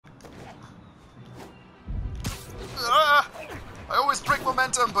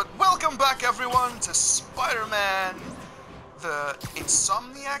momentum, but welcome back everyone to Spider-Man, the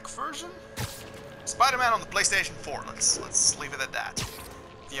Insomniac version? Spider-Man on the PlayStation 4, let's leave it at that.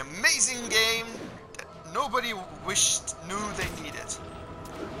 The amazing game that nobody knew they needed.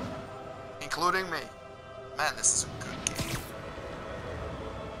 Including me. Man, this is a good game.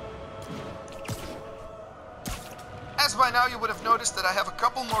 As by now you would have noticed that I have a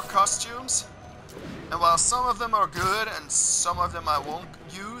couple more costumes. And while some of them are good and some of them I won't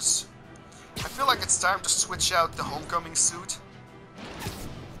use, I feel like it's time to switch out the homecoming suit.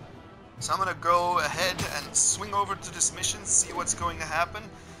 So I'm gonna go ahead and swing over to this mission, see what's going to happen,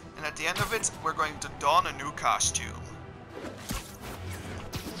 and at the end of it, we're going to don a new costume.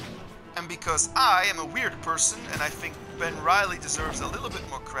 And because I am a weird person, and I think Ben Reilly deserves a little bit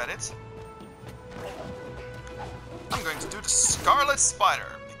more credit, I'm going to do the Scarlet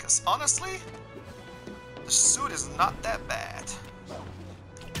Spider, because honestly, the suit is not that bad.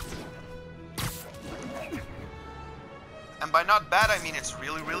 And by not bad, I mean it's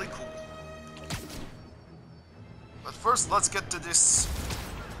really, really cool. But first, let's get to this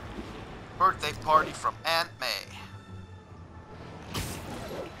birthday party from Aunt May.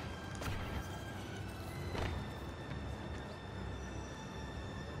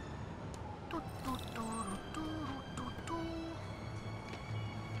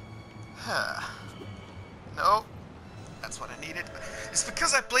 No, that's what I needed. It's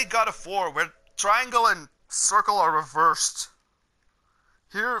because I played God of War, where triangle and circle are reversed.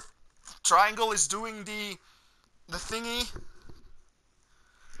 Here, triangle is doing the thingy.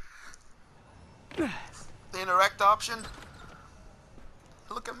 The interact option.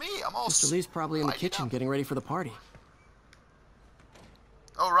 Look at me, I'm all Mr. Lee's probably in the kitchen getting ready for the party.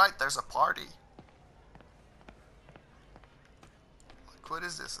 Oh right, there's a party. Like, what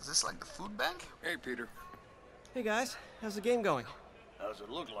is this? Is this like the food bank? Hey, Peter. Hey guys, how's the game going? How's it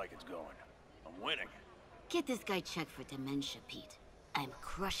look like it's going? I'm winning. Get this guy checked for dementia, Pete. I'm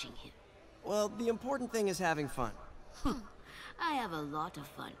crushing him. Well, the important thing is having fun. I have a lot of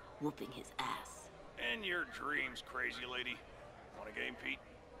fun whooping his ass. And your dreams, crazy lady. Want a game, Pete?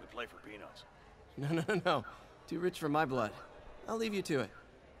 We play for peanuts. No. Too rich for my blood. I'll leave you to it.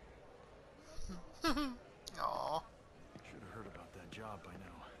 Aww. Should have heard about that job by now.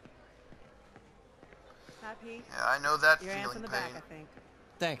 Hi, Pete. Yeah, I know that Your feeling, aunt's in the pain. back, I think.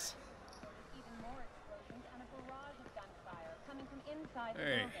 Thanks. Even more explosions and a barrage of gunfire coming from inside the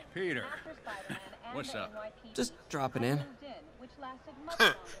Hey, building. Peter. After Spider-Man and What's the up? NYPD Just dropping in. moved which lasted much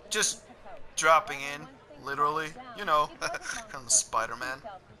longer than Just it was supposed. dropping in, Once things literally. calmed down, You know, it wasn't long kind of before Spider-Man. Pete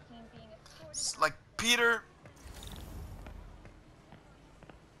himself was seen being escorted It's like, Peter,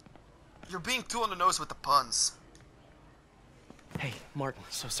 you're being too on the nose with the puns. Hey, Martin,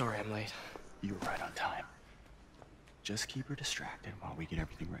 so sorry I'm late. You were right on time. Just keep her distracted while we get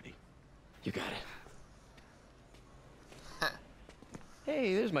everything ready. You got it.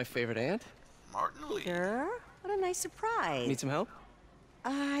 Hey, there's my favorite aunt. Martin Lee. Sure. What a nice surprise. Need some help?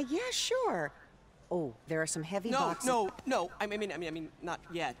 Yeah, sure. Oh, there are some heavy boxes. No. I mean, not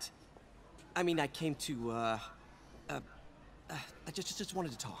yet. I mean, I came to, I just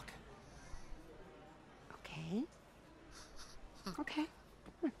wanted to talk. Okay. Okay.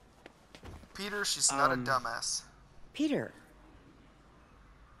 Peter, she's not a dumbass. Peter,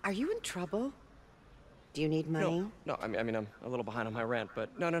 are you in trouble? Do you need money? No, I mean, I'm a little behind on my rent,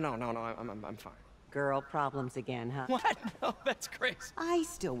 but no, I'm fine. Girl problems again, huh? What? No, that's crazy. I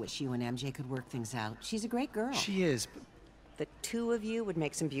still wish you and MJ could work things out. She's a great girl. She is, but... The two of you would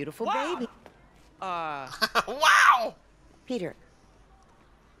make some beautiful Wow. baby. Wow! Peter,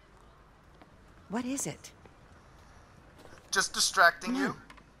 what is it? Just distracting Come you? on.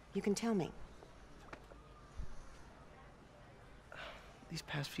 You can tell me. These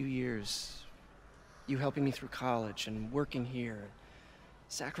past few years, you helping me through college and working here,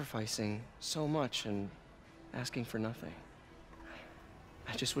 sacrificing so much and asking for nothing.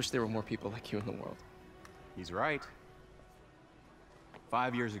 I just wish there were more people like you in the world. He's right.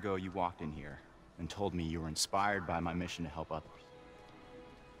 5 years ago, you walked in here and told me you were inspired by my mission to help others.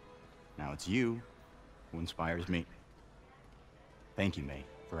 Now it's you who inspires me. Thank you, May,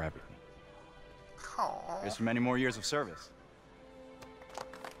 for everything. Aww. Here's for many more years of service.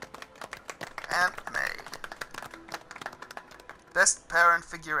 Aunt May. Best parent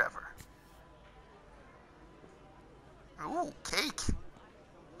figure ever. Ooh, cake.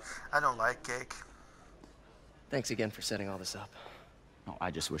 I don't like cake. Thanks again for setting all this up. Oh,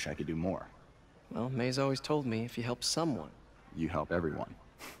 I just wish I could do more. Well, May's always told me if you help someone, You help everyone.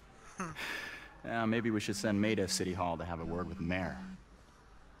 Maybe we should send May to City Hall to have a word with the mayor.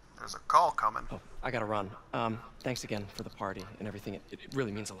 There's a call coming. Oh, I gotta run. Thanks again for the party and everything. It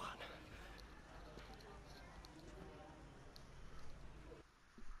really means a lot.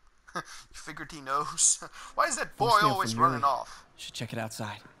 You figured he knows? Why is that boy Voicemail always from running Yuri. off? Should check it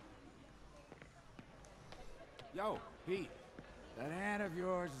outside. Yo, Pete. That aunt of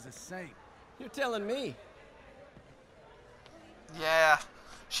yours is a saint. You're telling me. Yeah,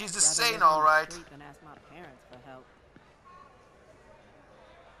 she's a Rather saint, live on the alright. street than ask my parents for help.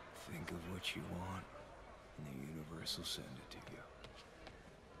 Think of what you want, and the universe will send it to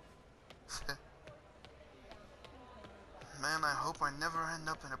you. Man, I hope I never end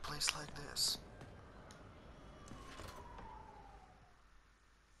up in a place like this.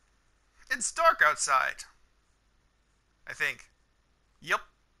 It's dark outside. I think. Yep.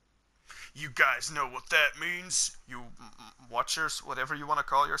 You guys know what that means. You watchers, whatever you want to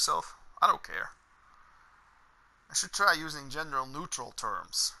call yourself. I don't care. I should try using gender neutral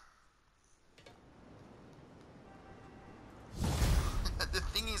terms. The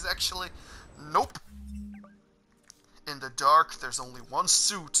thing is actually... Nope. In the dark, there's only one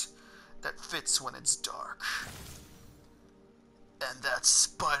suit that fits when it's dark. And that's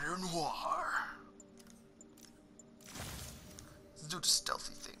Spider Noir. Let's do the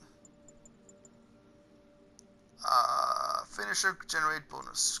stealthy thing. Finisher, generate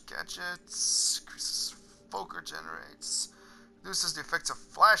bonus gadgets. Increases Foker generates. Reduces the effects of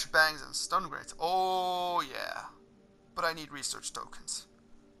flashbangs and stun grenades. Oh yeah. But I need research tokens.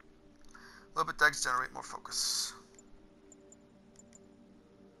 Low attacks generate more focus.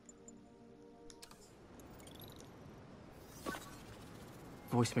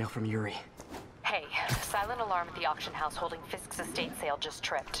 Voicemail from Yuri. Hey, silent alarm at the auction house holding Fisk's estate sale just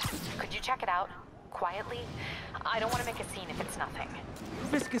tripped. Could you check it out? Quietly? I don't want to make a scene if it's nothing.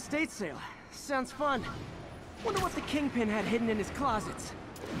 Fisk estate sale. Sounds fun. Wonder what the Kingpin had hidden in his closets.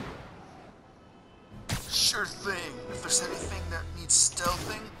 Sure thing. If there's anything that needs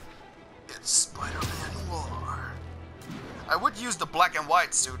stealthing, it's Spider-Man Noir. I would use the black and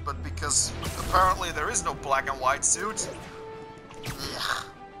white suit, but because apparently there is no black and white suit, yeah,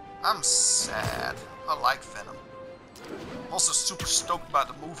 I'm sad. I like Venom. I'm also super stoked about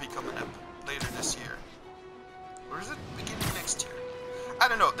the movie coming up later this year. Or is it beginning next year? I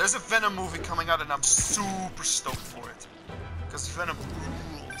don't know. There's a Venom movie coming out and I'm super stoked for it. Because Venom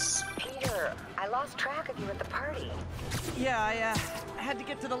rules. Peter, I lost track of you at the party. Yeah, I had to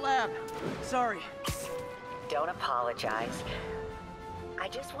get to the lab. Sorry. Don't apologize. I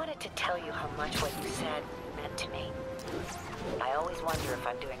just wanted to tell you how much what you said meant to me. I always wonder if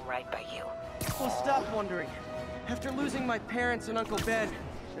I'm doing right by you. Well, stop wondering. After losing my parents and Uncle Ben,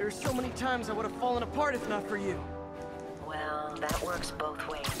 there are so many times I would have fallen apart if not for you. Well, that works both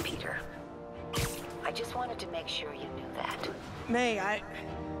ways, Peter. I just wanted to make sure you knew that. May, I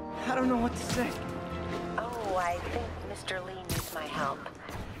don't know what to say. Oh, I think Mr. Lee needs my help.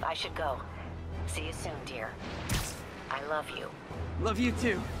 I should go. See you soon, dear. I love you. Love you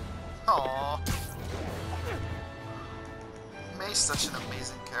too. Aww. May's such an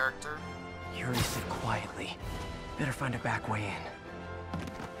amazing character. Yuri said quietly. Better find a back way in.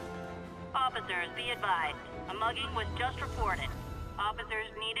 Officers, be advised. A mugging was just reported. Officers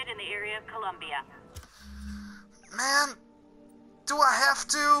needed in the area of Columbia. Man, do I have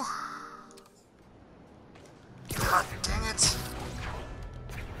to? God dang it.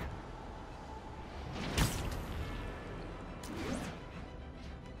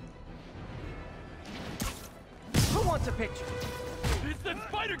 Who wants a picture? It's the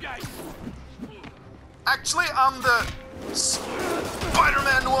spider guy! Actually, I'm the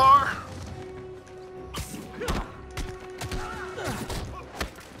Spider-Man Noir.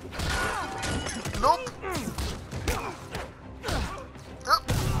 Nope. Yep.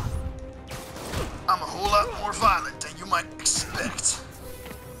 I'm a whole lot more violent than you might expect.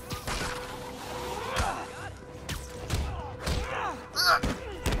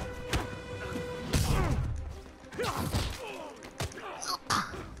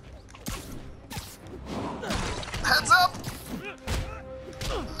 Heads up!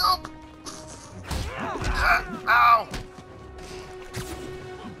 Nope. Ow!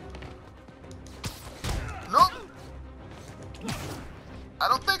 Nope. I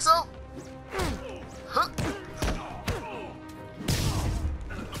don't think so. Huh.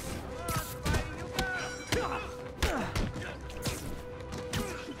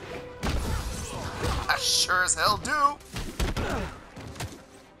 I sure as hell do.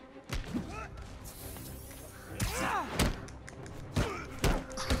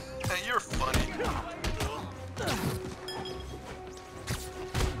 Hey, you're funny.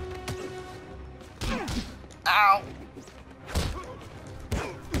 Ow.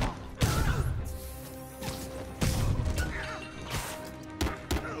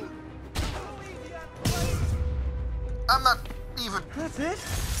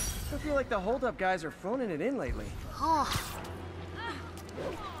 feel like the hold-up guys are phoning it in lately.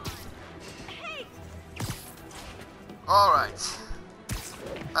 Alright.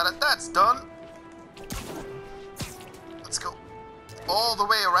 Now that that's done, let's go all the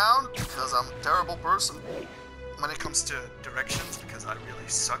way around, because I'm a terrible person when it comes to directions, because I really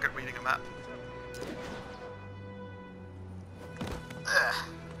suck at reading a map.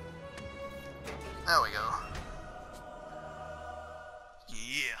 There we go.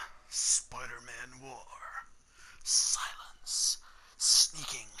 Yeah, Spider-Man War. Silence.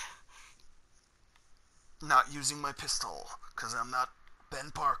 Sneaking. Not using my pistol, because I'm not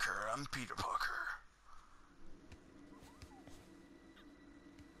Ben Parker, I'm Peter Parker.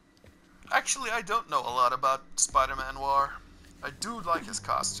 Actually, I don't know a lot about Spider-Man War. I do like his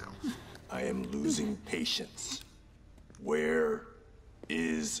costume. I am losing patience. Where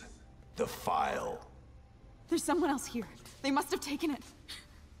is the file? There's someone else here. They must have taken it.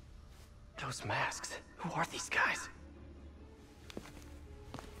 Those masks. Who are these guys?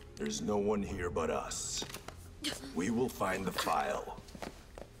 There's no one here but us. We will find the file,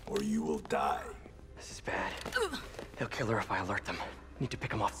 or you will die. This is bad. They'll kill her if I alert them. Need to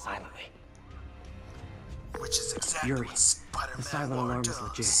pick them off silently. Which is exactly Yuri, what Spider-Man the silent War alarm does. is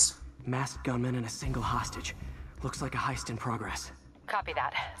legit. Masked gunmen and a single hostage. Looks like a heist in progress. Copy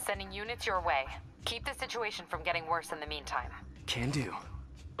that. Sending units your way. Keep the situation from getting worse in the meantime. Can do.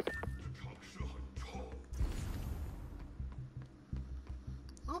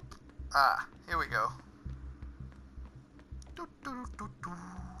 Oop. Ah, here we go. Doo, doo, doo, doo.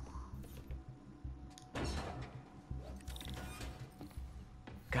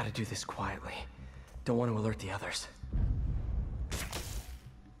 Gotta do this quietly. Don't want to alert the others.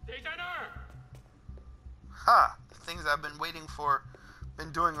 Ha! The things I've been waiting for,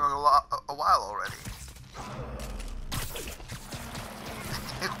 been doing a while already.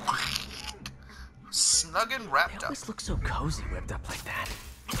 Snug and wrapped They up. always look so cozy whipped up like that.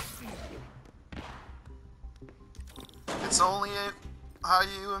 It's only how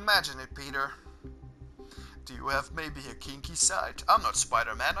you imagine it, Peter. Do you have maybe a kinky side? I'm not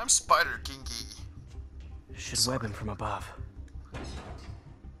Spider-Man, I'm Spider-Kinky. Should web him from above.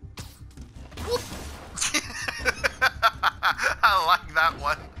 I like that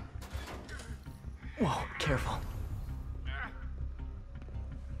one. Whoa, careful.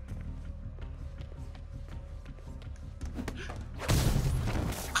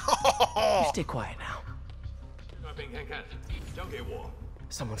 You stay quiet now.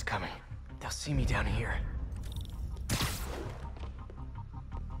 Someone's coming. They'll see me down here.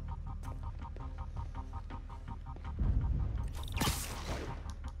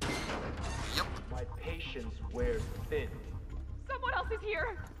 Yep. My patience wears thin. Someone else is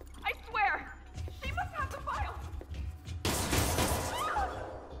here. I swear. She must have the file.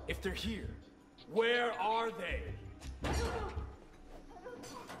 If they're here, where are they?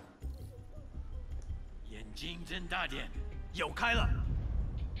 眼睛睁大点，有开了。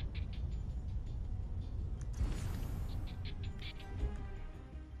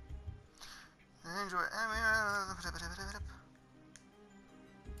Enjoy. "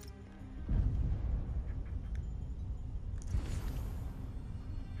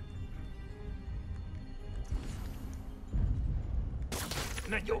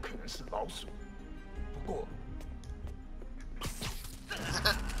那有可能是老鼠，不过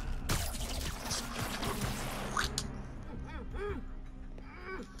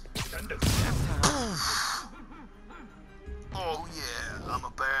等等。Oh yeah, I'm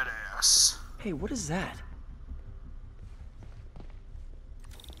a badass. Hey, what is that?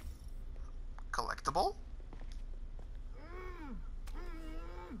 Collectible?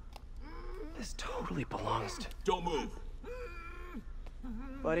 This totally belongs to... Don't move.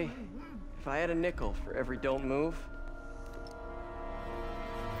 Buddy, if I had a nickel for every don't move...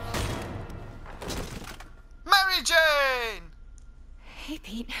 Mary Jane! Hey,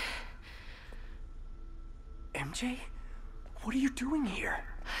 Pete. MJ? What are you doing here?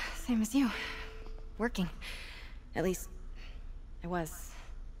 Same as you. Working. At least, I was.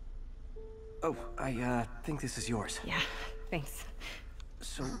 Oh, I think this is yours. Yeah, thanks.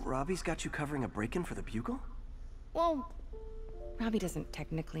 So, Robbie's got you covering a break-in for the Bugle? Well, Robbie doesn't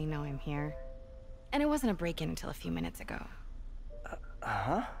technically know I'm here. And it wasn't a break-in until a few minutes ago.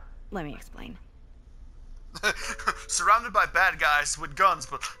 Uh-huh? Let me explain. Surrounded by bad guys with guns,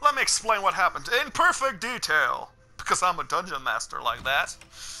 but let me explain what happened in perfect detail. Because I'm a dungeon master like that.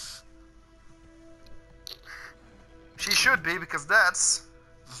 She should be, because that's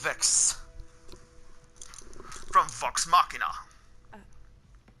Vex. From Vox Machina.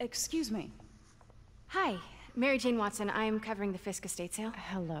 Excuse me. Hi, Mary Jane Watson. I'm covering the Fisk estate sale.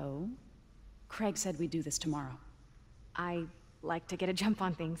 Hello. Craig said we'd do this tomorrow. I like to get a jump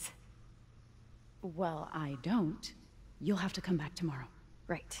on things. Well, I don't. You'll have to come back tomorrow.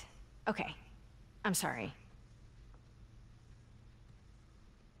 Right. Okay. I'm sorry.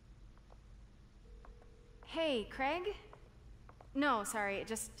 Hey, Craig? No, sorry, it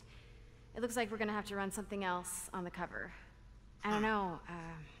looks like we're gonna have to run something else on the cover. I don't know,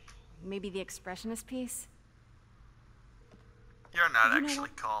 maybe the expressionist piece? You're not You know actually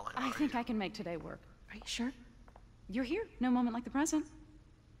what? calling, I are think you? I can make today work. Are you sure? You're here. No moment like the present.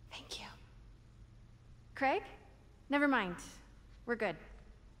 Thank you. Craig? Never mind. We're good.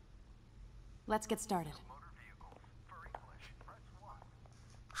 Let's get started.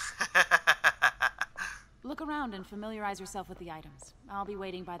 Look around and familiarize yourself with the items. I'll be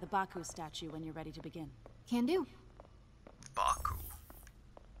waiting by the Baku statue when you're ready to begin. Can do. Baku.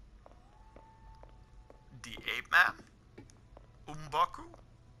 The ape man? Umbaku?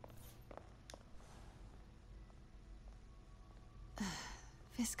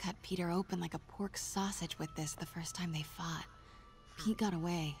 Fisk cut Peter open like a pork sausage with this the first time they fought. Pete got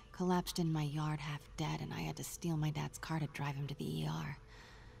away, collapsed in my yard half dead, and I had to steal my dad's car to drive him to the ER.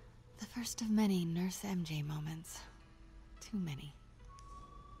 The first of many Nurse MJ moments. Too many.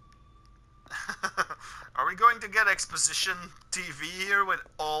 Are we going to get exposition TV here with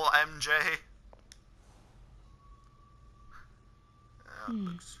all MJ?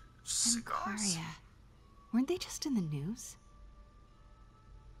 Cigars? Sicaria. Weren't they just in the news?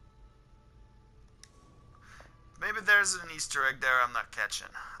 Maybe there's an Easter egg there I'm not catching.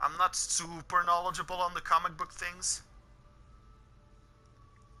 I'm not super knowledgeable on the comic book things.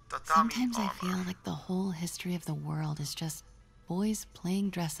 Tatami Sometimes I armor. feel like the whole history of the world is just boys playing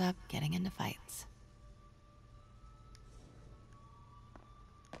dress up, getting into fights.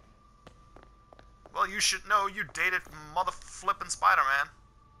 Well, you should know you dated mother flippin' Spider-Man.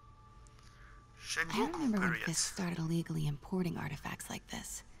 I Shengoku remember when period. Fisk started illegally importing artifacts like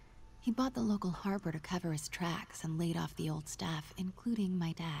this. He bought the local harbor to cover his tracks and laid off the old staff, including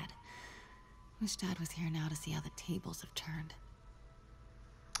my dad. Wish Dad was here now to see how the tables have turned.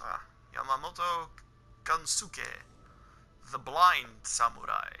 Ah, Yamamoto Kansuke, the blind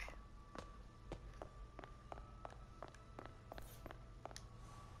samurai.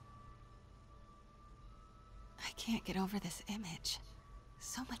 I can't get over this image.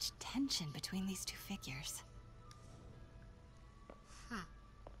 So much tension between these two figures.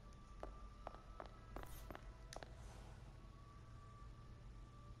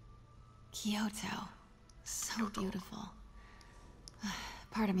 Kyoto. So beautiful.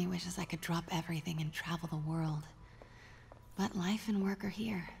 Part of me wishes I could drop everything and travel the world. But life and work are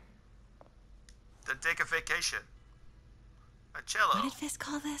here. Then take a vacation. A cello. What did Fisk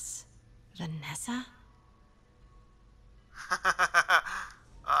call this? Vanessa?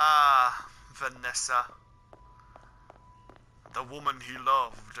 Ah, Vanessa. The woman he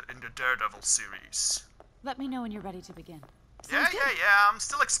loved in the Daredevil series. Let me know when you're ready to begin. Yeah, I'm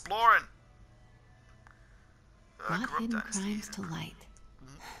still exploring. Brought hidden crimes to light.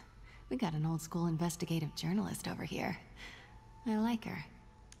 We got an old school investigative journalist over here. I like her.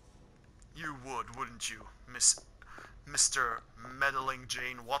 You would, wouldn't you, Mr. Meddling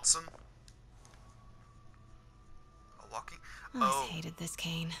Jane Watson? Walking? Always hated this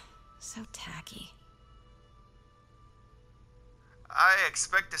cane. So tacky. I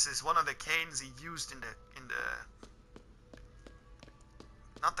expect this is one of the canes he used in the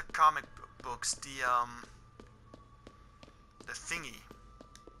not the comic books, the thingy.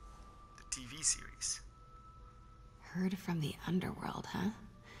 The TV series. Heard from the underworld, huh?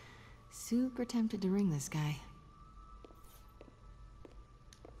 Super tempted to ring this guy.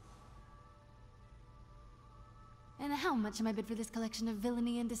 And how much am I bid for this collection of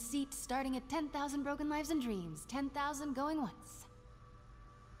villainy and deceit, starting at 10,000 broken lives and dreams, 10,000 going once?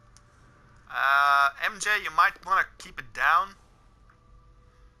 MJ, you might want to keep it down.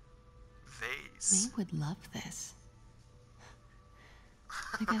 Vase. May would love this.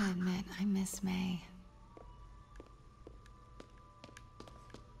 I gotta admit, I miss May.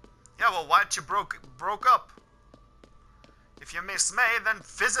 Yeah, well, why'd you broke up? If you miss May, then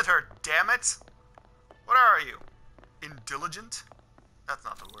visit her, damn it! What are you? Indiligent? That's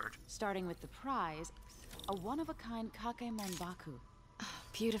not the word. Starting with the prize, a one-of-a-kind Kakemon Baku.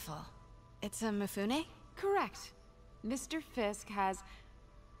 Beautiful. It's a Mifune? Correct. Mr. Fisk has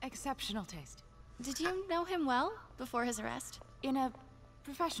exceptional taste. Did you know him well before his arrest? In a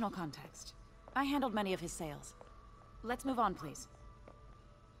professional context. I handled many of his sales. Let's move on, please.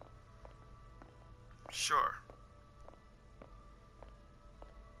 Sure.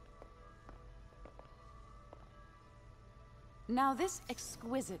 Now this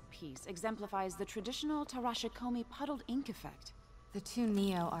exquisite piece exemplifies the traditional Tarashikomi puddled ink effect. The two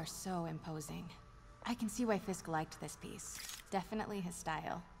Neo are so imposing. I can see why Fisk liked this piece. Definitely his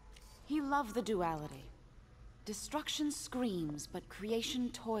style. He loved the duality. Destruction screams, but creation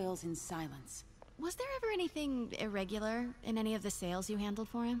toils in silence. Was there ever anything irregular in any of the sales you handled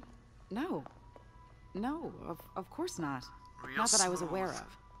for him? No. No, of course not. Real Not that I was smooth. aware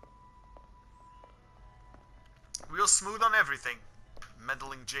of. Real smooth on everything.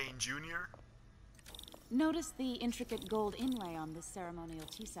 Meddling Jane Jr. Notice the intricate gold inlay on this ceremonial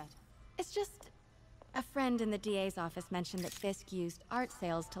tea set. It's just... a friend in the DA's office mentioned that Fisk used art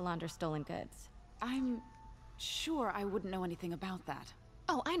sales to launder stolen goods. I'm sure I wouldn't know anything about that.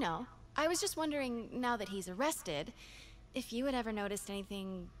 Oh, I know. I was just wondering, now that he's arrested, if you had ever noticed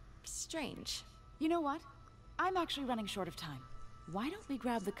anything strange. You know what? I'm actually running short of time. Why don't we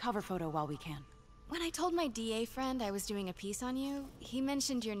grab the cover photo while we can? When I told my DA friend I was doing a piece on you, he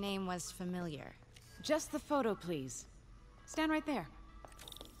mentioned your name was familiar. Just the photo, please. Stand right there.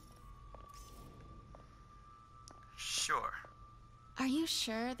 Sure. Are you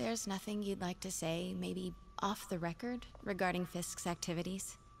sure there's nothing you'd like to say, maybe off the record, regarding Fisk's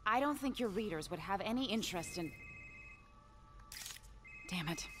activities? I don't think your readers would have any interest in... Damn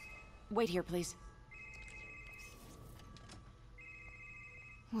it. Wait here, please.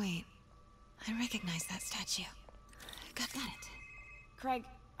 Wait. I recognize that statue. Got it. Craig,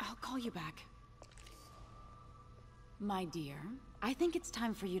 I'll call you back. My dear, I think it's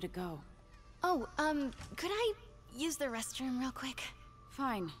time for you to go. Oh, could I use the restroom real quick?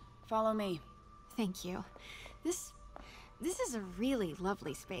 Fine. Follow me. Thank you. This is a really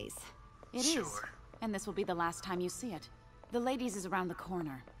lovely space. It is. And this will be the last time you see it. The ladies is around the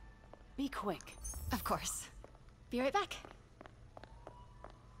corner. Be quick. Of course. Be right back.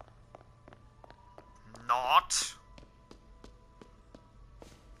 Not.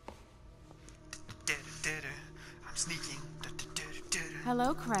 I'm sneaking.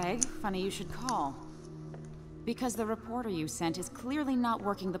 Hello, Craig. Funny you should call. Because the reporter you sent is clearly not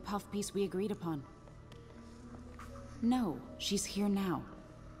working the puff piece we agreed upon. No, she's here now.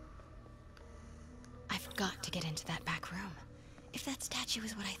 I've got to get into that back room. If that statue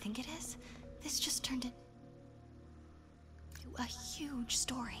is what I think it is, this just turned into a huge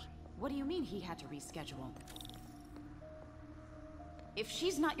story. What do you mean he had to reschedule? If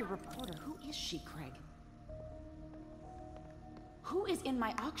she's not your reporter, who is she, Craig? Who is in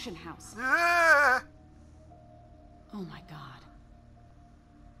my auction house? Oh my god.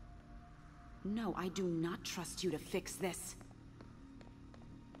 No, I do not trust you to fix this.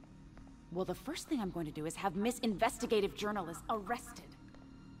 Well, the first thing I'm going to do is have Miss Investigative Journalist arrested.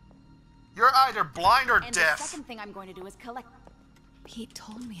 You're either blind or and deaf. The second thing I'm going to do is collect... Pete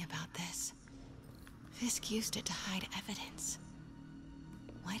told me about this. Fisk used it to hide evidence.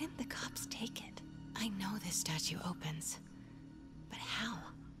 Why didn't the cops take it? I know this statue opens. But how?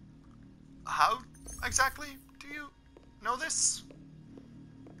 How exactly do you know this?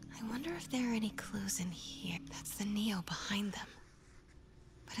 I wonder if there are any clues in here. That's the Neo behind them.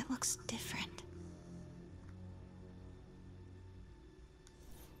 But it looks different.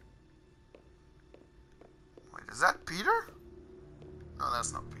 Wait, is that Peter? No,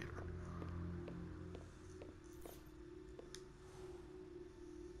 that's not Peter.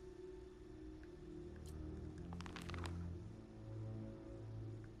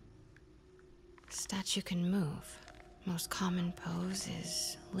 Statue can move. Most common pose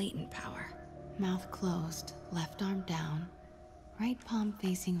is latent power. Mouth closed, left arm down, right palm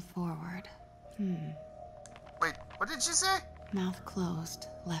facing forward. Wait, what did you say? Mouth closed,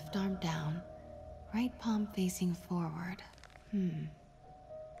 left arm down, right palm facing forward.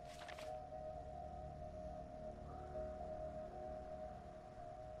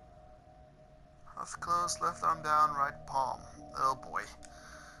 Mouth closed, left arm down, right palm. Oh boy.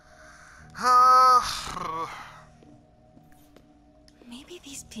 Maybe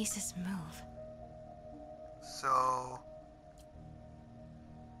these pieces move. So,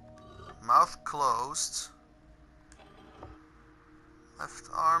 mouth closed, left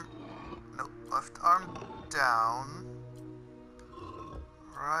arm down,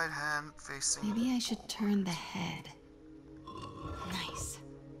 right hand facing. Maybe I should turn the head. Nice.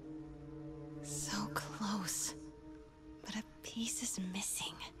 So close. But a piece is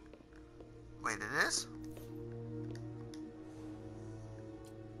missing. Wait, it is?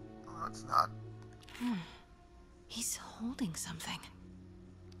 No, it's not. He's holding something.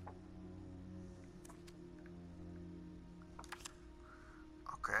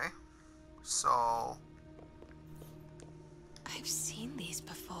 Okay. So... I've seen these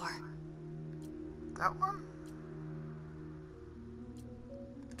before. That one?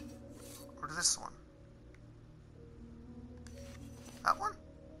 this one? That one?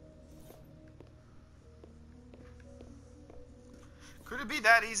 Could it be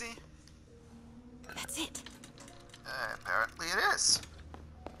that easy? That's it. Apparently it is.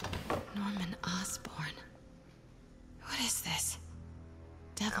 Norman Osborn. What is this?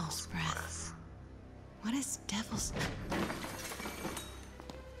 Devil's breath. What is devil's...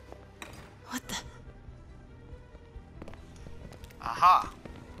 What the... Aha.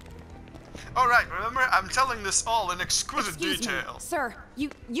 Alright, remember, I'm telling this all in exquisite detail. Sir, you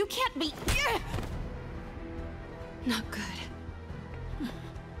can't be... Not good.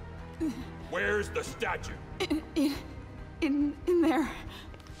 Where's the statue? In there.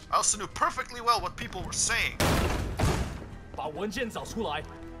 I also knew perfectly well what people were saying. 把文件找出来。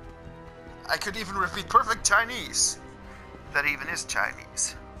 I could even repeat perfect Chinese. That even is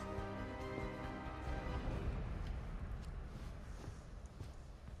Chinese.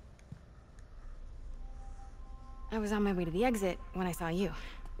 I was on my way to the exit when I saw you.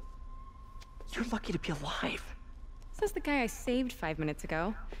 You're lucky to be alive. Says the guy I saved 5 minutes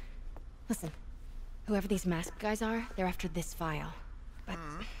ago. Listen, whoever these masked guys are, they're after this file. But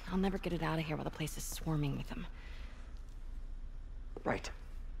I'll never get it out of here while the place is swarming with them. Right.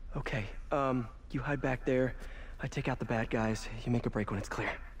 Okay, you hide back there. I take out the bad guys. You make a break when it's clear.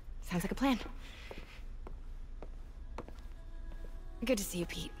 Sounds like a plan. Good to see you,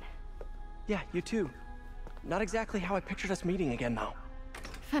 Pete. Yeah, you too. Not exactly how I pictured us meeting again, though.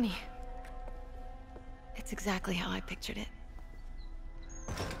 Funny. It's exactly how I pictured it.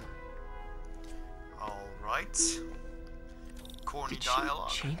 Alright. Corny Did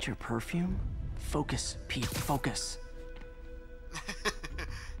dialogue. She change your perfume? Focus, Pete, focus.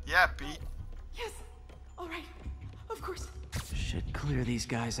 Yeah, Pete. Yes. All right. Of course. Should clear these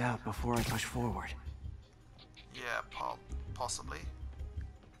guys out before I push forward. Yeah, possibly.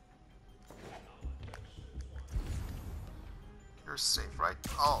 You're safe, right?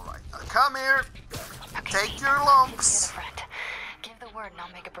 Alright. Come here. Take your lumps. Give the word and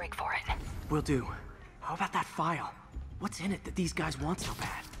I'll make a break for it. Will do. How about that file? What's in it that these guys want so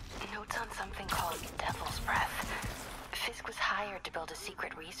bad? Notes on something called Devil's Breath. Fisk was hired to build a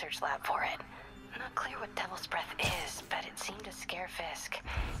secret research lab for it. Not clear what Devil's Breath is, but it seemed to scare Fisk.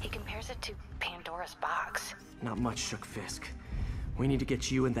 He compares it to Pandora's box. Not much shook Fisk. We need to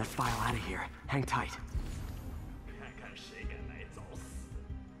get you and that file out of here. Hang tight.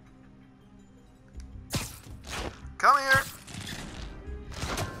 Come here.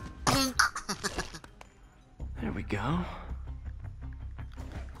 There we go.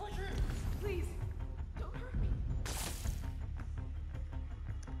 Please, don't hurt me.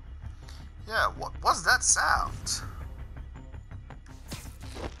 Yeah, what was that sound?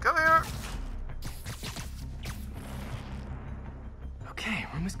 Come here. Okay,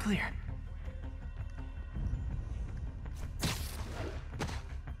 room is clear.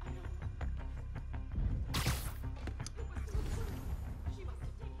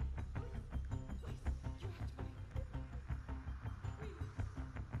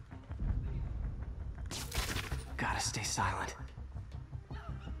 Gotta stay silent.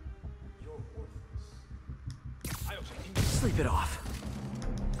 Sleep it off.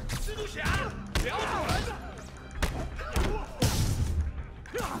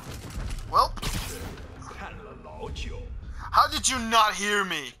 Well, how did you not hear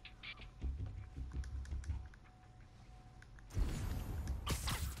me?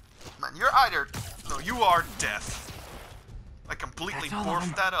 Man, you're either... No, you are deaf. I completely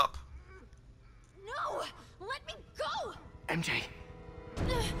morphed that up. No! Let me go! MJ.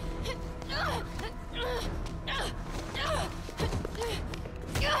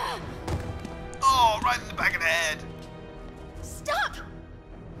 Oh, right in the back of the head. Stop!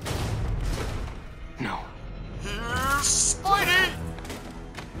 No. Here's Spidey!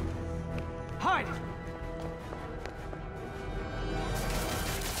 Hide!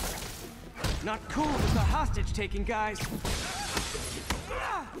 Not cool with the hostage taking, guys.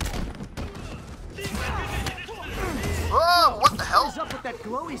 Whoa, what the hell? What is up with that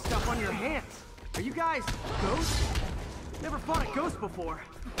glowy stuff on your hands? Are you guys ghosts? Never fought a ghost before.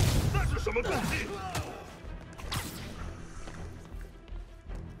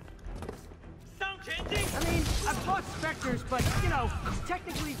 I mean, I've fought specters, but, you know,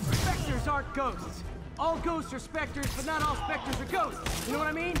 technically, specters aren't ghosts. All ghosts are specters, but not all specters are ghosts. You know what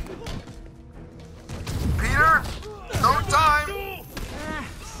I mean? Peter, no time.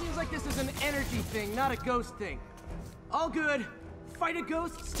 Seems like this is an energy thing, not a ghost thing. All good. Fight a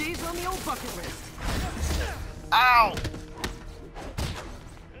ghost stays on the old bucket list. Ow!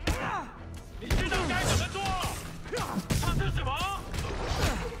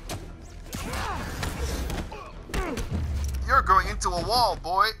 You're going into a wall,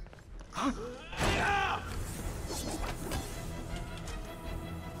 boy.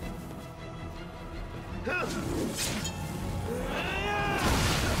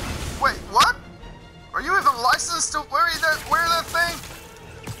 Wait, what? Are you even licensed to wear that thing?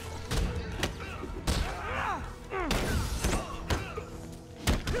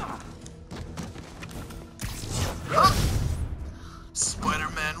 Huh?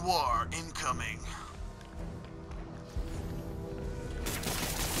 Spider-Man War incoming.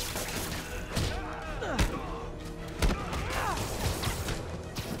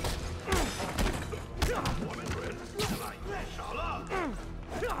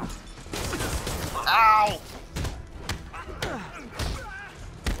 Ow!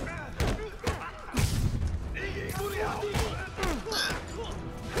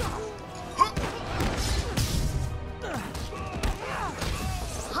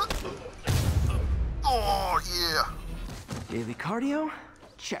 Oh, yeah. Daily cardio?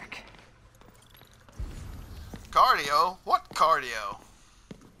 Check. Cardio? What cardio?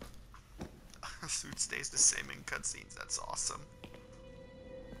 Suit stays the same in cutscenes. That's awesome.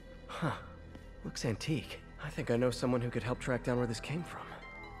 Huh. Looks antique. I think I know someone who could help track down where this came from.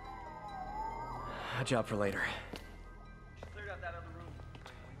 A job for later.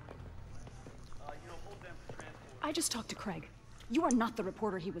 I just talked to Craig. You are not the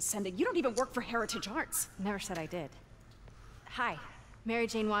reporter he was sending. You don't even work for Heritage Arts. Never said I did. Hi, Mary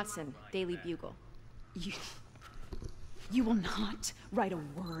Jane Watson, Daily Bugle. You will not write a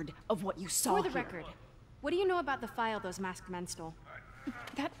word of what you saw For the here. record, what do you know about the file those masked men stole?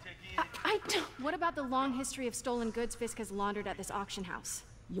 I don't... What about the long history of stolen goods Fisk has laundered at this auction house?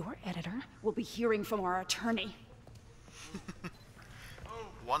 Your editor will be hearing from our attorney.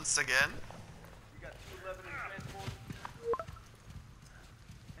 Once again?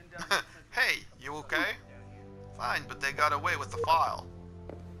 Hey, you okay? Fine, but they got away with the file.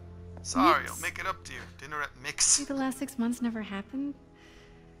 Sorry, I'll make it up to you. Dinner at Mix. See, the last 6 months never happened?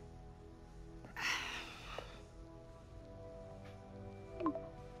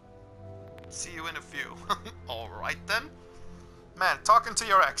 See you in a few. Alright then. Man, talking to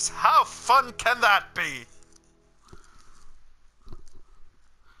your ex, how fun can that be?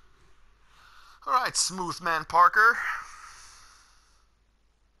 Alright, Smooth Man Parker.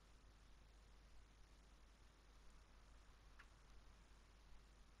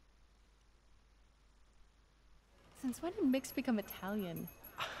 Since when did Mix become Italian?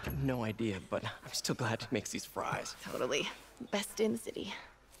 No idea, but I'm still glad he makes these fries. Totally. Best in the city.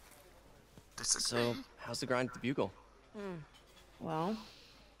 So, how's the grind at the Bugle? Well,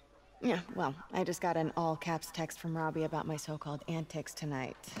 I just got an all-caps text from Robbie about my so-called antics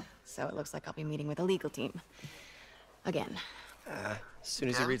tonight. So it looks like I'll be meeting with a legal team. Again. As soon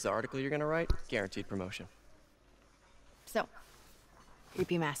as he reads the article you're gonna write, guaranteed promotion. So,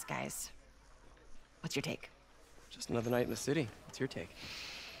 creepy mask guys. What's your take? Just another night in the city. What's your take?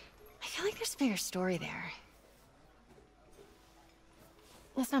 I feel like there's a bigger story there.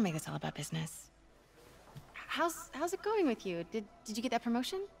 Let's not make this all about business. How's it going with you? Did you get that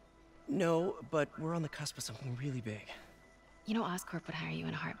promotion? No, but we're on the cusp of something really big. You know Oscorp would hire you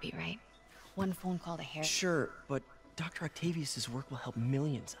in a heartbeat, right? One phone call to Harry. Sure, but Dr. Octavius's work will help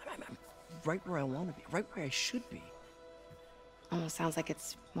millions. I'm right where I want to be, right where I should be. Almost sounds like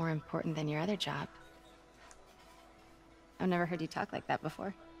it's more important than your other job. I've never heard you talk like that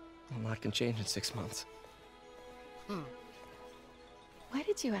before. A lot can change in 6 months. Why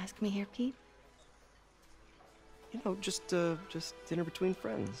did you ask me here, Pete? You know, just dinner between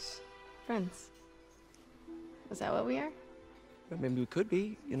friends. Friends. Is that what we are? Well, maybe we could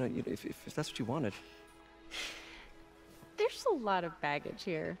be, if that's what you wanted. There's a lot of baggage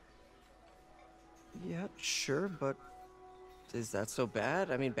here. Yeah, sure, but is that so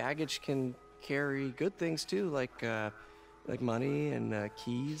bad? I mean, baggage can carry good things too, like money and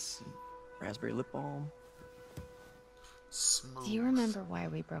keys, raspberry lip balm. Smooth. Do you remember why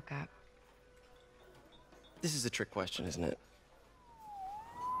we broke up? This is a trick question, isn't it?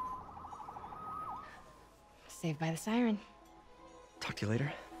 Saved by the siren. Talk to you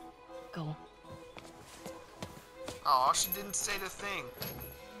later. Go. Oh, she didn't say the thing.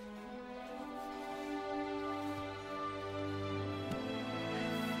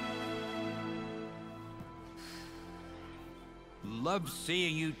 Love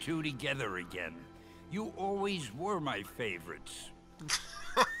seeing you two together again. You always were my favorites.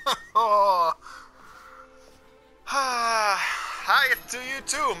 Oh. Hi to you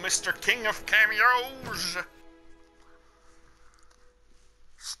too, Mr. King of Cameos.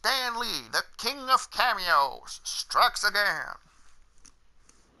 Stan Lee, the King of Cameos, strikes again.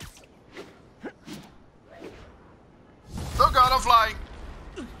 Oh god, I'm flying!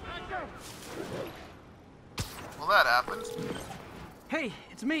 Well, that happened. Hey,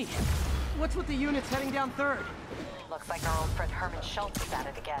 it's me. What's with the units heading down 3rd? Looks like our old friend Herman Schultz is at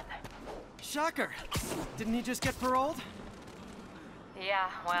it again. Shocker. Didn't he just get paroled? Yeah,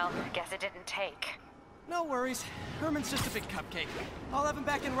 well, guess it didn't take. No worries. Herman's just a big cupcake. I'll have him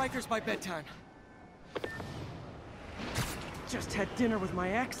back in Rikers by bedtime. Just had dinner with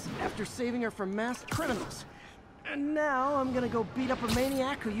my ex after saving her from masked criminals. And now I'm gonna go beat up a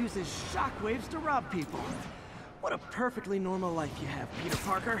maniac who uses shockwaves to rob people. What a perfectly normal life you have, Peter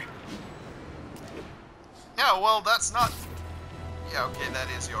Parker. Yeah, well, that's not... Yeah, okay, that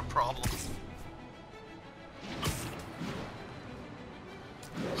is your problem.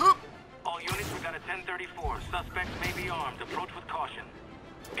 All units, we got a 1034. Suspects may be armed. Approach with caution.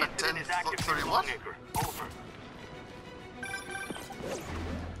 Incident is active near Longacre. Over.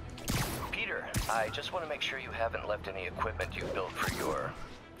 Peter, I just want to make sure you haven't left any equipment you built for your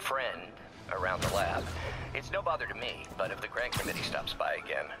friend around the lab. It's no bother to me, but if the grant committee stops by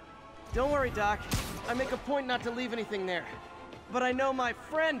again... Don't worry, Doc. I make a point not to leave anything there. But I know my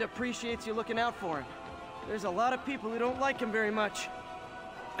friend appreciates you looking out for him. There's a lot of people who don't like him very much.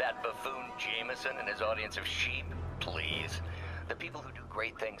 That buffoon Jameson and his audience of sheep? Please. The people who do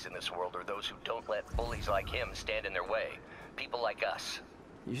great things in this world are those who don't let bullies like him stand in their way. People like us.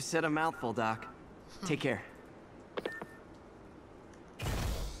 You said a mouthful, Doc. Take care.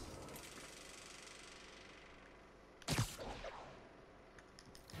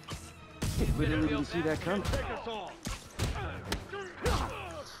 We didn't even see that coming.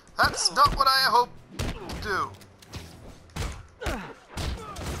 That's not what I hoped to do.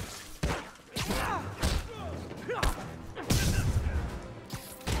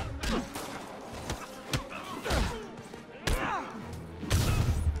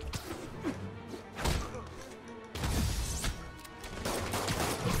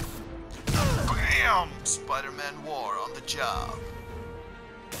 Bam! Spider-Man War on the job.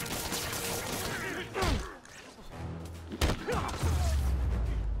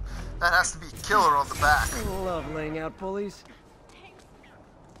 That has to be killer on the back. I love laying out bullies.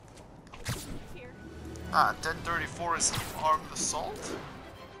 1034 is armed assault?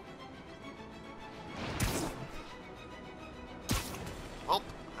 Well,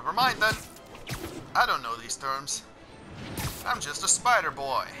 never mind then. I don't know these terms. I'm just a spider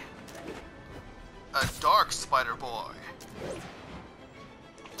boy. A dark spider boy.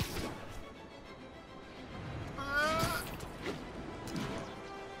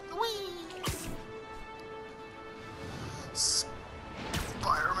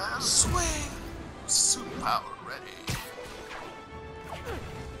 Spider-Man swing! Suit power ready.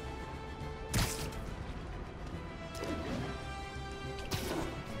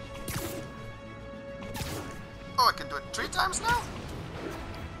 Oh, I can do it 3 times now?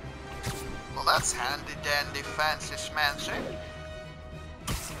 Well, that's handy dandy fancy schmancy.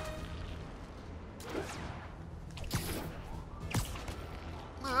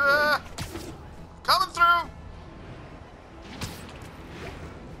 Coming through!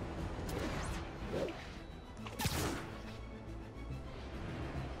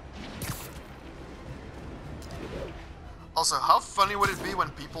 Also, how funny would it be when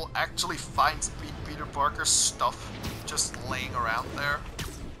people actually find Peter Parker's stuff just laying around there?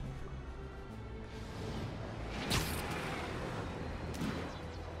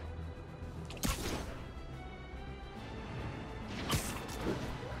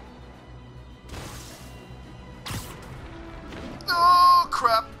 Oh,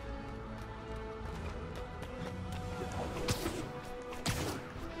 crap.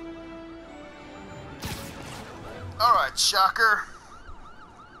 Alright, shocker.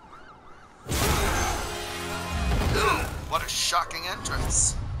 Ooh, what a shocking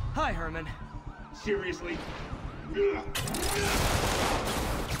entrance. Hi, Herman. Seriously? Give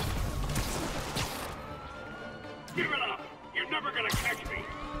it up! You're never gonna catch me!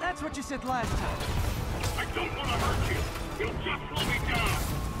 That's what you said last time. I don't want to hurt you! You'll just slow me down!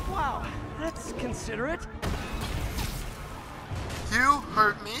 Wow, that's considerate. You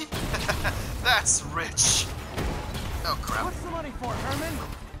hurt me? That's rich. Oh, crap. What's the money for, Herman?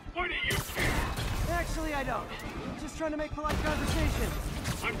 Why do you care? Actually, I don't. Just trying to make polite conversation.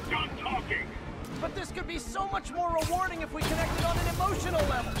 I'm done talking! But this could be so much more rewarding if we connected on an emotional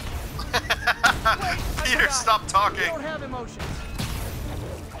level. Wait, Peter, stop talking. We don't have emotions.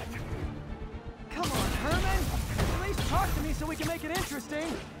 Come on, Herman. At least talk to me so we can make it interesting.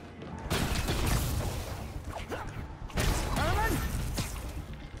 Herman?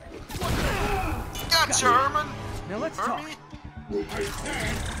 Gotcha, Herman. Now let's talk. I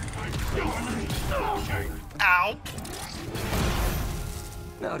said I'm done talking! Ow.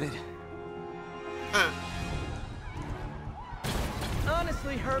 Noted.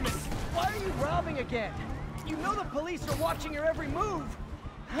 Honestly, Herman, why are you robbing again? You know the police are watching your every move.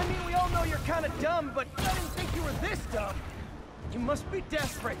 I mean, we all know you're kind of dumb, but I didn't think you were this dumb. You must be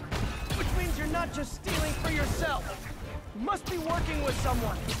desperate, which means you're not just stealing for yourself. You must be working with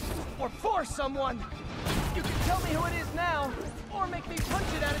someone, or for someone. You can tell me who it is now, or make me punch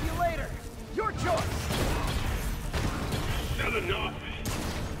it out of you later. Your choice. Not enough.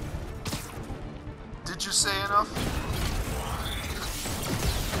 Did you say enough?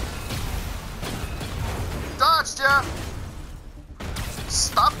 Dodged ya!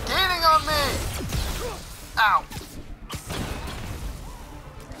 Stop gaining on me! Ow!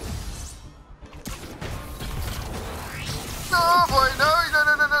 No, boy, no, no,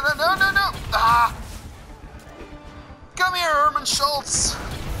 no, no, no, no, no, no, no! Ah! Come here, Herman Schultz!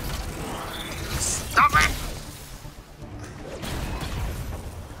 Stop it!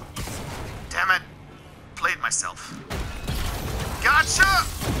 Damn it. Played myself. Gotcha!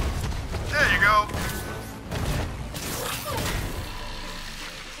 There you go.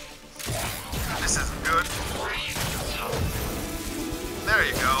 This isn't good. There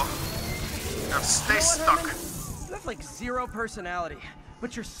you go. You have to stay stuck. You have like zero personality,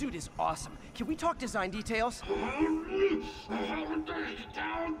 but your suit is awesome. Can we talk design details?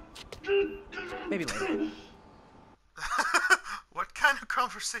 Maybe later. What kind of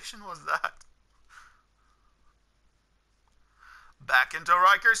conversation was that? Back into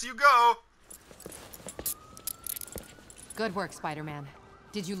Rikers you go! Good work, Spider-Man.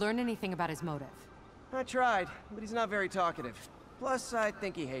 Did you learn anything about his motive? I tried, but he's not very talkative. Plus, I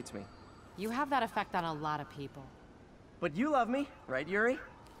think he hates me. You have that effect on a lot of people. But you love me, right, Yuri?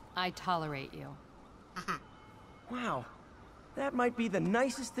 I tolerate you. Wow. That might be the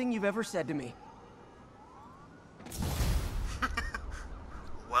nicest thing you've ever said to me.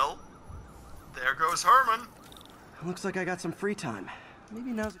 Well, there goes Herman. Looks like I got some free time.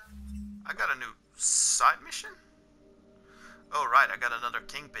 Maybe now's... I got a new side mission? Oh, right, I got another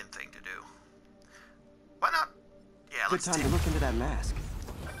Kingpin thing to do. Why not? Yeah, Good time to look into that mask.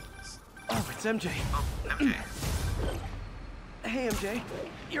 Oh, it's MJ. Oh, MJ. Hey, MJ.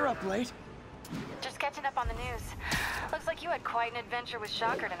 You're up late. Just catching up on the news. Looks like you had quite an adventure with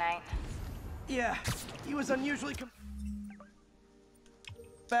Shocker tonight. Yeah, he was unusually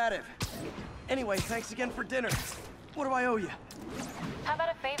combative. Anyway, thanks again for dinner. What do I owe you? How about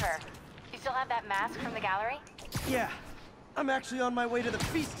a favor? You still have that mask from the gallery? Yeah. I'm actually on my way to the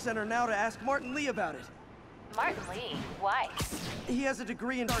Feast Center now to ask Martin Lee about it. Martin Lee? Why? He has a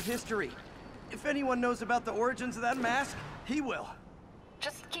degree in art history. If anyone knows about the origins of that mask, he will.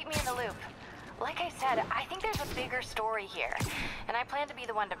 Just keep me in the loop. Like I said, I think there's a bigger story here, and I plan to be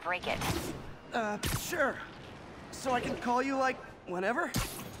the one to break it. Sure. So I can call you, like, whenever?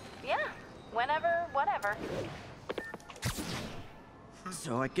 Yeah, whenever, whatever.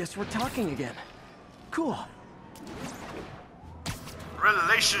 So I guess we're talking again. Cool.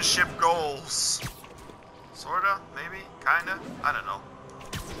 Relationship goals. Sorta, maybe, kinda, I don't know.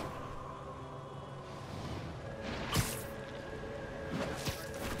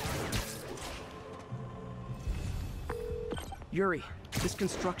 Yuri, this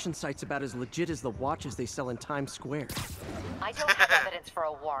construction site's about as legit as the watches they sell in Times Square. I don't have evidence for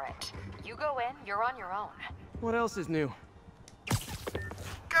a warrant. You go in, you're on your own. What else is new?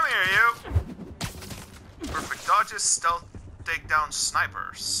 Come here, you. Perfect dodges, stealth, takedown,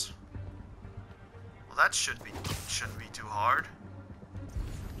 snipers. Well, that shouldn't be too hard.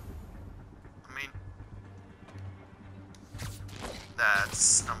 I mean,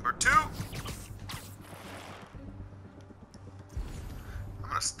 that's number 2. I'm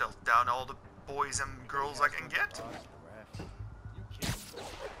gonna stealth down all the boys and girls I can get.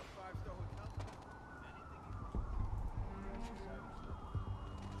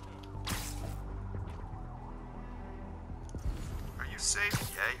 Are you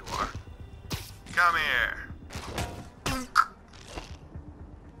safe? Yeah, you are. Come here. I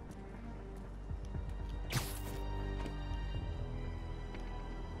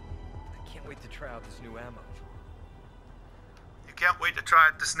can't wait to try out this new ammo. You can't wait to try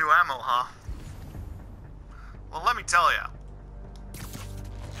out this new ammo, huh? Well, let me tell ya.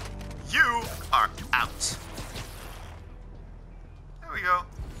 You are out. There we go.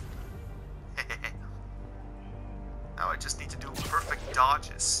 Now I just need to do perfect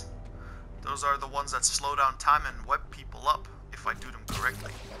dodges. Those are the ones that slow down time and web people up, if I do them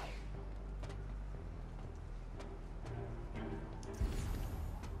correctly.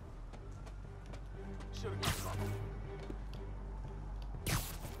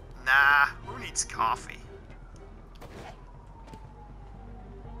 Nah, who needs coffee?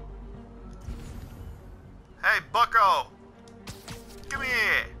 Hey, bucko! Come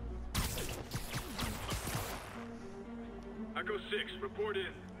here! Echo 6, report in.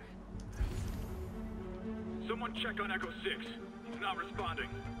 Someone check on Echo 6. He's not responding.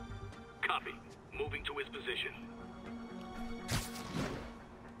 Copy. Moving to his position.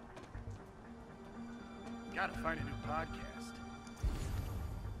 Gotta find a new podcast.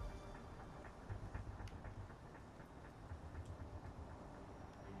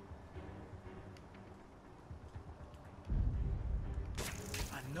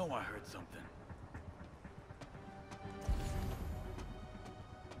 I know I heard something.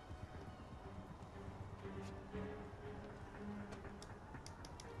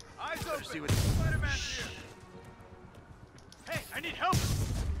 Eyes open! See what Spider-Man's here! Hey, I need help!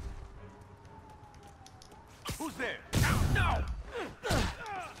 Who's there? No!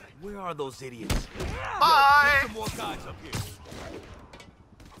 Where are those idiots? Bye! Yo, get some more guys up here.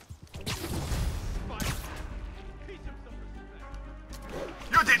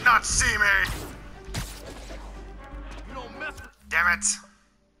 You did not see me! You don't mess with... Damn it!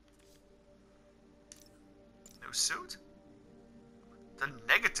 New suit? The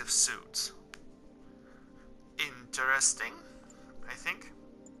negative suit. Interesting, I think.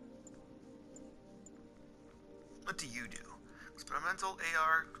 What do you do? Experimental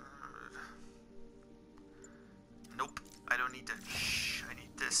AR... Nope, I don't need that. Shh, I need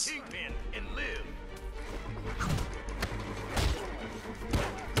this. Kingpin and live.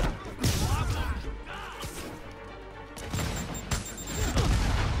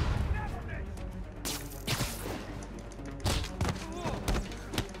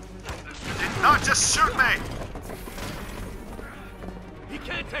 You did not just shoot me! He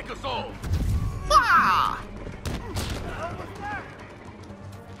can't take us all. Ah!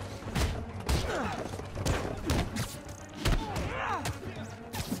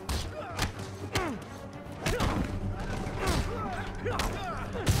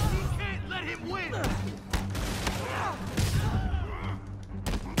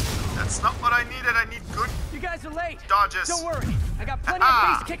 That's not what I needed. I need good You guys are late. dodges. Don't worry. I got plenty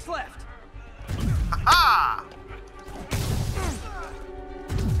of face kicks left. Ha-ha!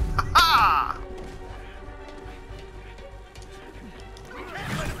 Ha-ha!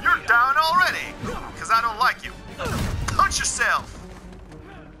 You're down already, because I don't like you. Punch yourself.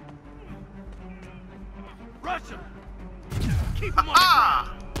 Rush him. Keep him on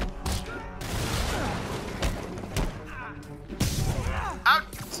Ha-ha! Out!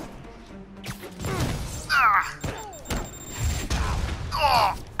 Ah!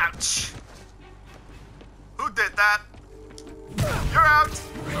 Oh, ouch! Who did that? You're out!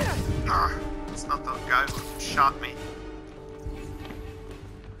 It's not the guy who shot me.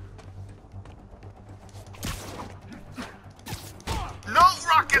 No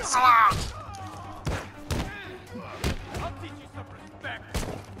rockets allowed! I'll teach you some respect.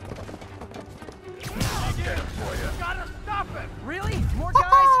 I'll get him for you. Gotta stop him. Really? More guys?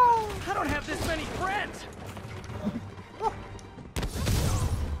 I don't have this many friends.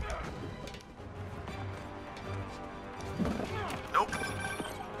 Nope.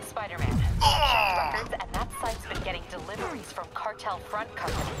 Spider-Man. Records, and that site's been getting deliveries from cartel front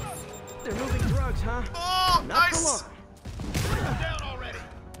companies. They're moving drugs, huh? Oh, Not nice! for long. Down already.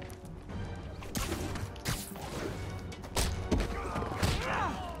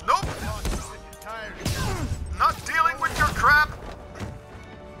 Nope. Not dealing with your crap.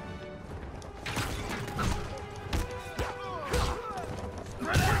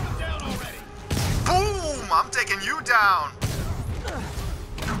 Down already. Boom! I'm taking you down.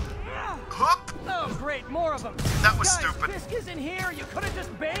 Hoop. Oh, great, more of them. That was Guys, stupid. Fisk isn't here. You could have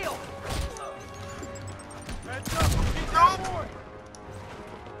just bailed. Heads up. Keep Nope. on board.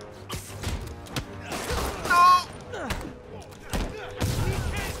 No. We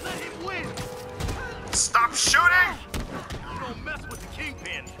can't let him win. Stop shooting. You don't mess with the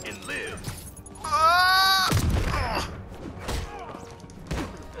Kingpin and live. Ah! Oh.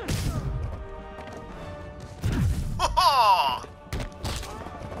 Ho-ho!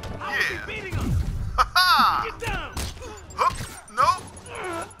 Yeah. Beating him. Ha-ha! Get down. Hook. No.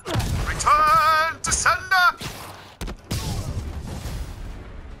 Return to sender.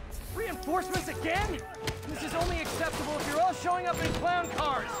 Reinforcements again? This is only acceptable if you're all showing up in clown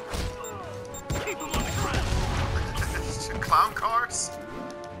cars. Keep him on the ground. Clown cars?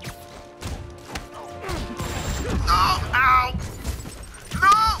 No! Ow!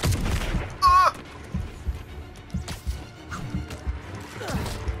 No!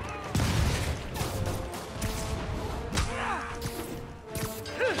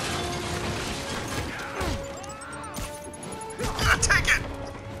 Take it!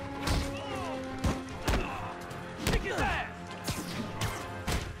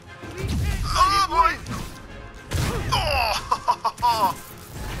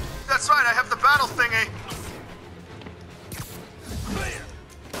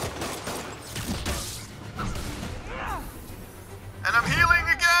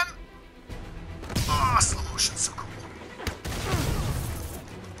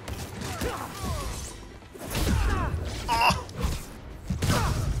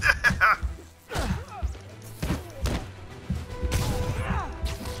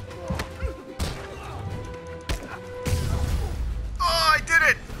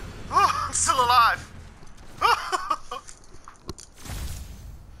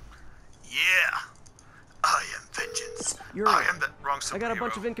 You're I right. am the wrong superhero. I got a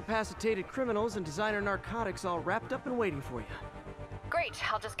bunch of incapacitated criminals and designer narcotics all wrapped up and waiting for you. Great,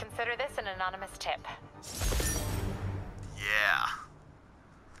 I'll just consider this an anonymous tip. Yeah.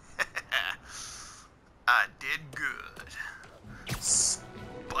 I did good.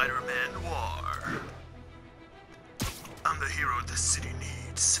 Spider-Man Noir. I'm the hero the city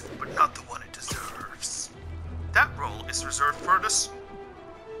needs, but not the one it deserves. That role is reserved for this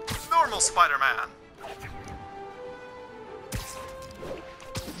normal Spider-Man.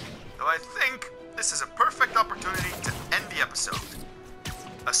 Though I think this is a perfect opportunity to end the episode.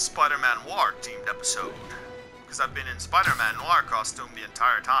 A Spider-Man Noir themed episode. Because I've been in Spider-Man Noir costume the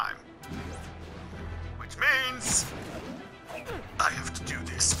entire time. Which means I have to do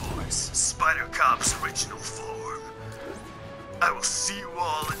this voice, Spider-Cop's original form. I will see you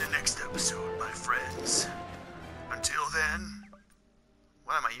all in the next episode, my friends. Until then,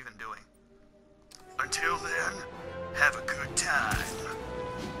 what am I even doing? Until then, have a good time.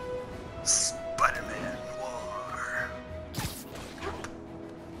 Spider-Man Noir.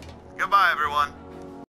 Goodbye, everyone.